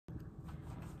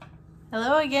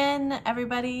Hello again,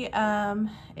 everybody.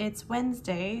 It's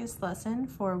Wednesday's lesson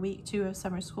for week 2 of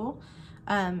summer school.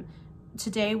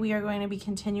 Today we are going to be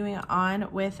continuing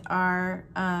on with our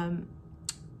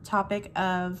topic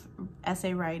of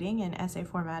essay writing and essay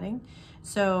formatting.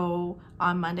 So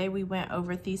on Monday we went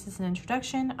over thesis and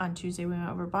introduction. On Tuesday we went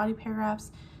over body paragraphs.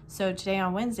 So today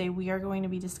on Wednesday we are going to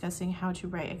be discussing how to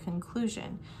write a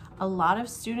conclusion. A lot of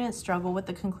students struggle with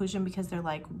the conclusion because they're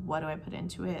like, what do I put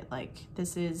into it? Like,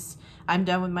 I'm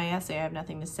done with my essay, I have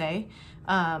nothing to say.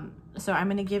 So I'm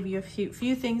gonna give you a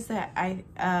few things that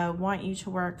I want you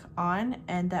to work on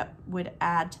and that would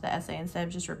add to the essay instead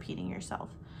of just repeating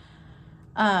yourself.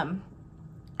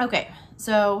 Okay,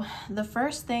 so the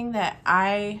first thing that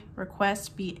I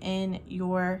request be in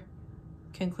your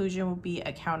conclusion will be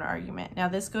a counter argument. Now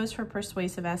this goes for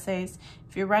persuasive essays.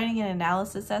 If you're writing an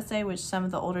analysis essay, which some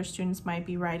of the older students might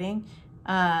be writing,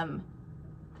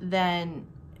 then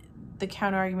the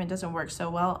counter argument doesn't work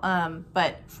so well.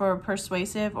 But for a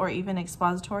persuasive or even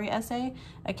expository essay,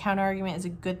 a counter argument is a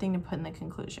good thing to put in the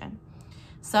conclusion.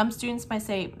 Some students might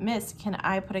say, Miss, can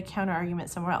I put a counter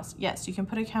argument somewhere else? Yes, you can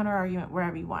put a counter argument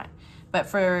wherever you want. But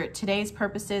for today's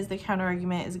purposes, the counter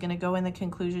argument is going to go in the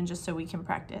conclusion just so we can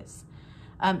practice.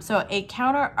 So a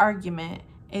counter argument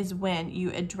is when you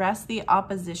address the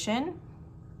opposition,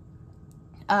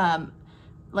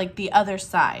 like the other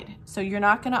side. So you're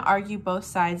not going to argue both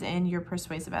sides in your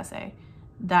persuasive essay.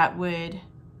 That would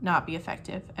not be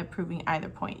effective at proving either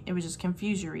point. It would just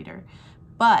confuse your reader.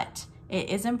 But it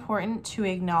is important to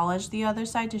acknowledge the other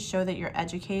side to show that you're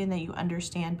educated and that you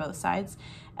understand both sides.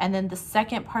 And then the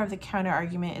second part of the counter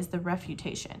argument is the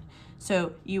refutation.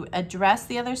 So you address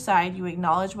the other side, you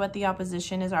acknowledge what the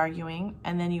opposition is arguing,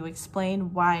 and then you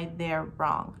explain why they're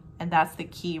wrong. And that's the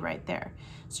key right there.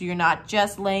 So you're not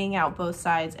just laying out both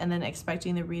sides and then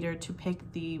expecting the reader to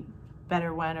pick the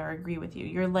better one or agree with you.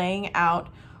 You're laying out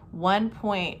one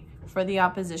point for the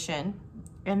opposition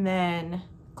and then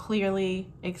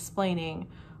clearly explaining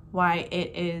why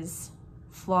it is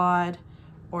flawed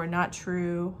or not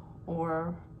true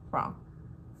or wrong.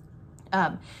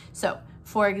 So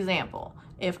for example,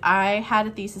 if I had a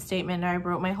thesis statement and I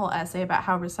wrote my whole essay about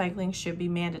how recycling should be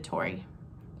mandatory,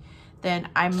 then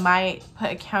I might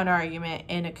put a counter argument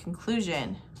in a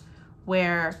conclusion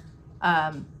where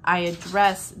I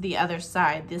address the other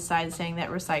side, the side saying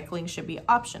that recycling should be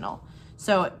optional.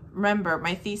 So remember,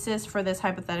 my thesis for this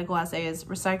hypothetical essay is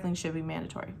recycling should be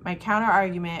mandatory. My counter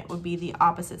argument would be the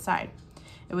opposite side.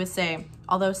 It would say,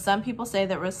 although some people say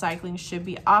that recycling should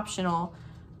be optional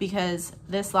because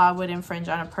this law would infringe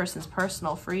on a person's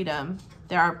personal freedom,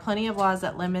 there are plenty of laws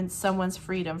that limit someone's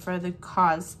freedom for the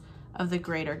cause of the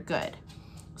greater good.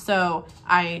 So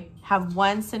I have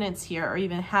one sentence here, or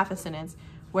even half a sentence,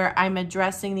 where I'm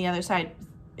addressing the other side.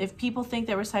 If people think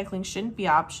that recycling shouldn't be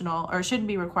optional or shouldn't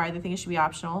be required, they think it should be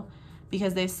optional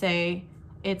because they say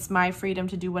it's my freedom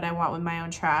to do what I want with my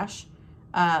own trash.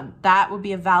 That would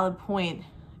be a valid point.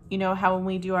 You know how when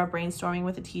we do our brainstorming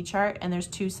with a T-chart and there's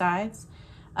two sides?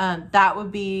 That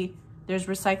would be, there's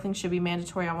recycling should be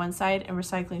mandatory on one side and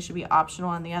recycling should be optional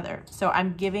on the other. So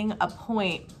I'm giving a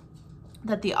point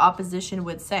that the opposition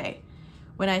would say.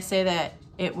 When I say that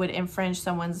it would infringe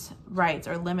someone's rights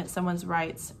or limit someone's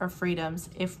rights or freedoms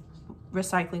if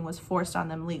recycling was forced on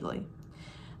them legally.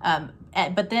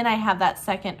 But then I have that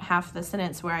second half of the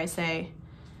sentence where I say,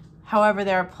 however,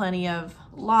 there are plenty of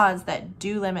laws that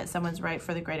do limit someone's right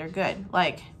for the greater good.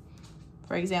 Like,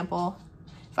 for example,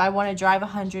 if I want to drive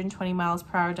 120 miles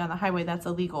per hour down the highway, that's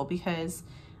illegal because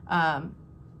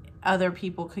other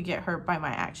people could get hurt by my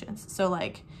actions. So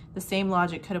like the same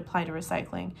logic could apply to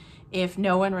recycling. If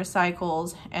no one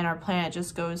recycles and our planet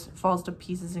just falls to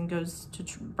pieces and goes to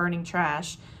burning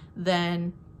trash,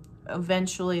 then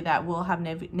eventually that will have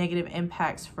negative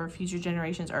impacts for future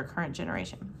generations or current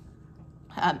generation.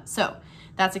 So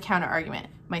that's a counter argument.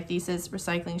 My thesis,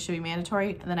 recycling should be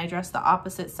mandatory, and then I address the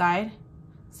opposite side,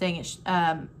 saying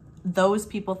those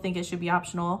people think it should be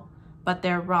optional, but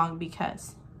they're wrong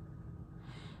because.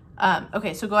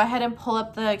 Okay, so go ahead and pull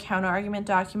up the counter argument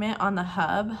document on the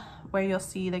hub where you'll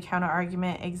see the counter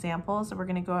argument examples. We're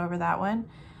going to go over that one.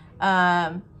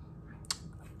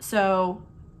 So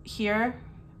here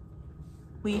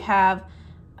we have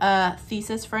a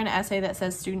thesis for an essay that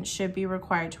says students should be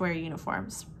required to wear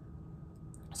uniforms.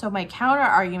 So my counter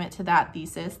argument to that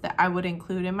thesis that I would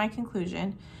include in my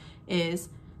conclusion is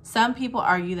some people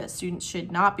argue that students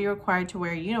should not be required to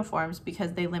wear uniforms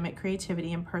because they limit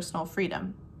creativity and personal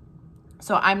freedom.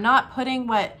 So I'm not putting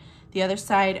what the other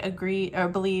side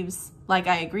believes like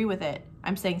I agree with it.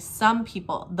 I'm saying some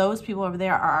people, those people over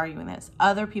there are arguing this.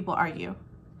 Other people argue.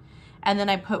 And then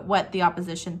I put what the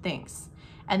opposition thinks.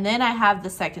 And then I have the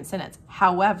second sentence,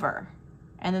 however,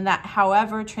 and then that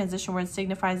however transition word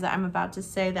signifies that I'm about to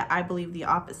say that I believe the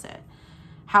opposite.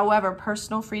 However,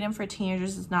 personal freedom for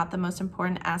teenagers is not the most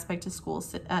important aspect to school.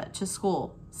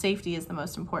 Safety is the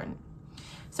most important.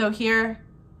 So here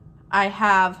I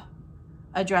have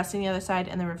addressing the other side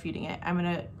and then refuting it. I'm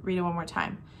going to read it one more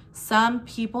time. Some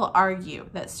people argue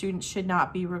that students should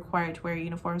not be required to wear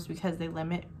uniforms because they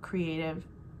limit creativity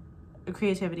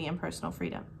and personal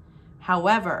freedom.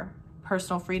 However,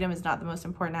 personal freedom is not the most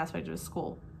important aspect of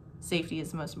school. Safety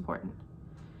is the most important.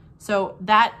 So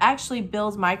that actually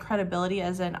builds my credibility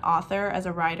as an author, as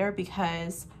a writer,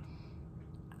 because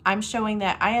I'm showing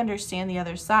that I understand the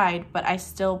other side, but I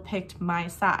still picked my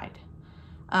side.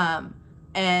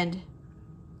 And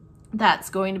that's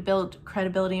going to build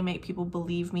credibility and make people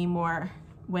believe me more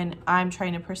when I'm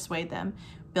trying to persuade them.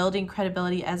 Building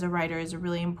credibility as a writer is a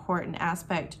really important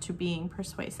aspect to being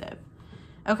persuasive.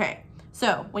 Okay,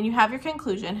 so when you have your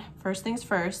conclusion, first things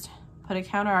first, put a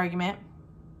counter argument,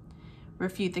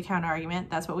 refute the counter argument.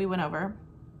 That's what we went over.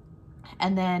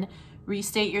 And then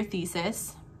restate your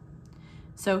thesis.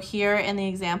 So here in the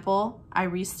example, I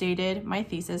restated my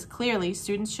thesis. Clearly,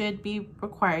 students should be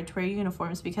required to wear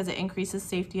uniforms because it increases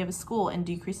safety of a school and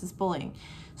decreases bullying.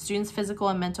 Students' physical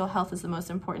and mental health is the most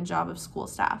important job of school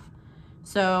staff.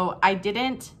 So I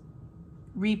didn't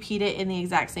repeat it in the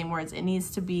exact same words. It needs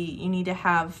to be, you need to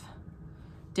have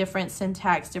different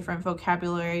syntax, different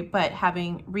vocabulary, but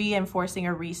reinforcing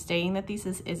or restating the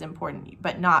thesis is important,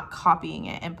 but not copying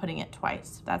it and putting it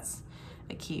twice. That's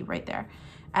a key right there.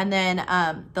 And then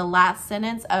the last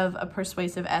sentence of a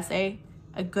persuasive essay,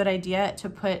 a good idea to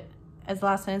put as the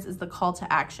last sentence is the call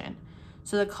to action.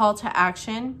 So the call to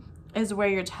action is where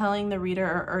you're telling the reader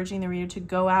or urging the reader to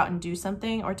go out and do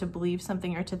something or to believe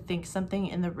something or to think something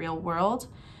in the real world.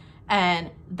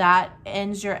 And that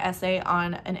ends your essay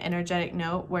on an energetic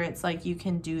note where it's like, you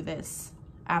can do this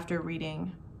after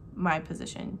reading my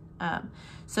position.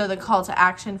 So the call to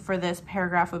action for this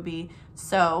paragraph would be,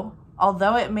 so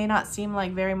although it may not seem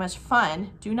like very much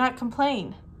fun, do not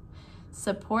complain.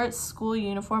 Support school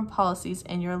uniform policies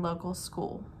in your local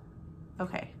school.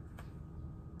 Okay.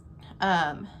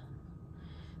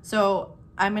 So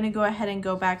I'm going to go ahead and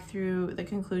go back through the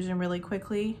conclusion really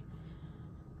quickly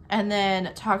and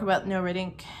then talk about no red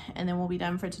ink, and then we'll be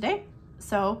done for today.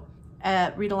 So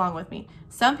read along with me.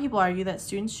 Some people argue that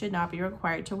students should not be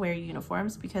required to wear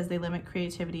uniforms because they limit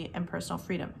creativity and personal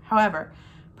freedom. However,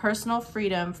 personal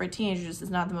freedom for teenagers is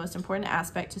not the most important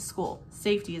aspect to school.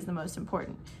 Safety is the most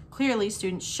important. Clearly,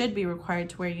 students should be required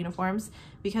to wear uniforms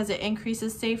because it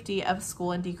increases safety of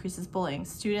school and decreases bullying.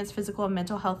 Students' physical and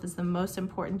mental health is the most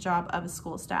important job of a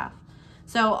school staff.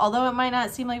 So, although it might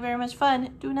not seem like very much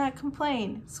fun, do not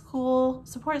complain.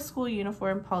 Support school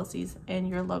uniform policies in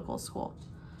your local school.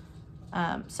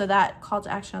 So that call to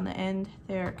action on the end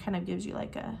there kind of gives you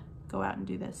like a go out and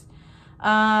do this.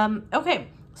 Okay.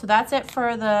 So that's it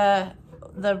for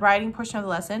the writing portion of the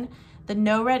lesson. The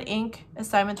no red ink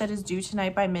assignment that is due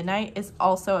tonight by midnight is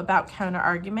also about counter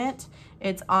argument.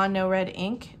 It's on no red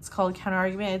ink. It's called counter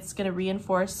argument. It's going to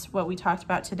reinforce what we talked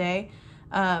about today.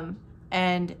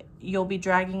 And you'll be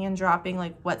dragging and dropping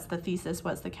like what's the thesis,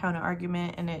 what's the counter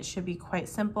argument, and it should be quite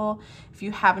simple. If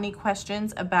you have any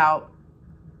questions about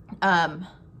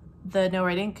the no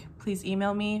red ink, please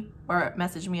email me or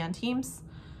message me on Teams.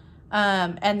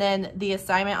 And then the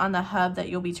assignment on the hub that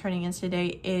you'll be turning in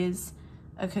today is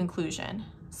a conclusion.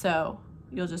 So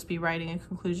you'll just be writing a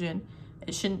conclusion.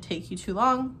 It shouldn't take you too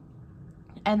long.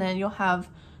 And then you'll have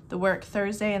the work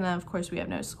Thursday, and then of course we have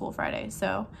no school Friday.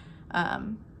 So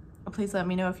please let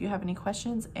me know if you have any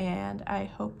questions, and I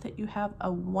hope that you have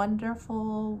a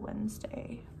wonderful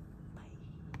Wednesday.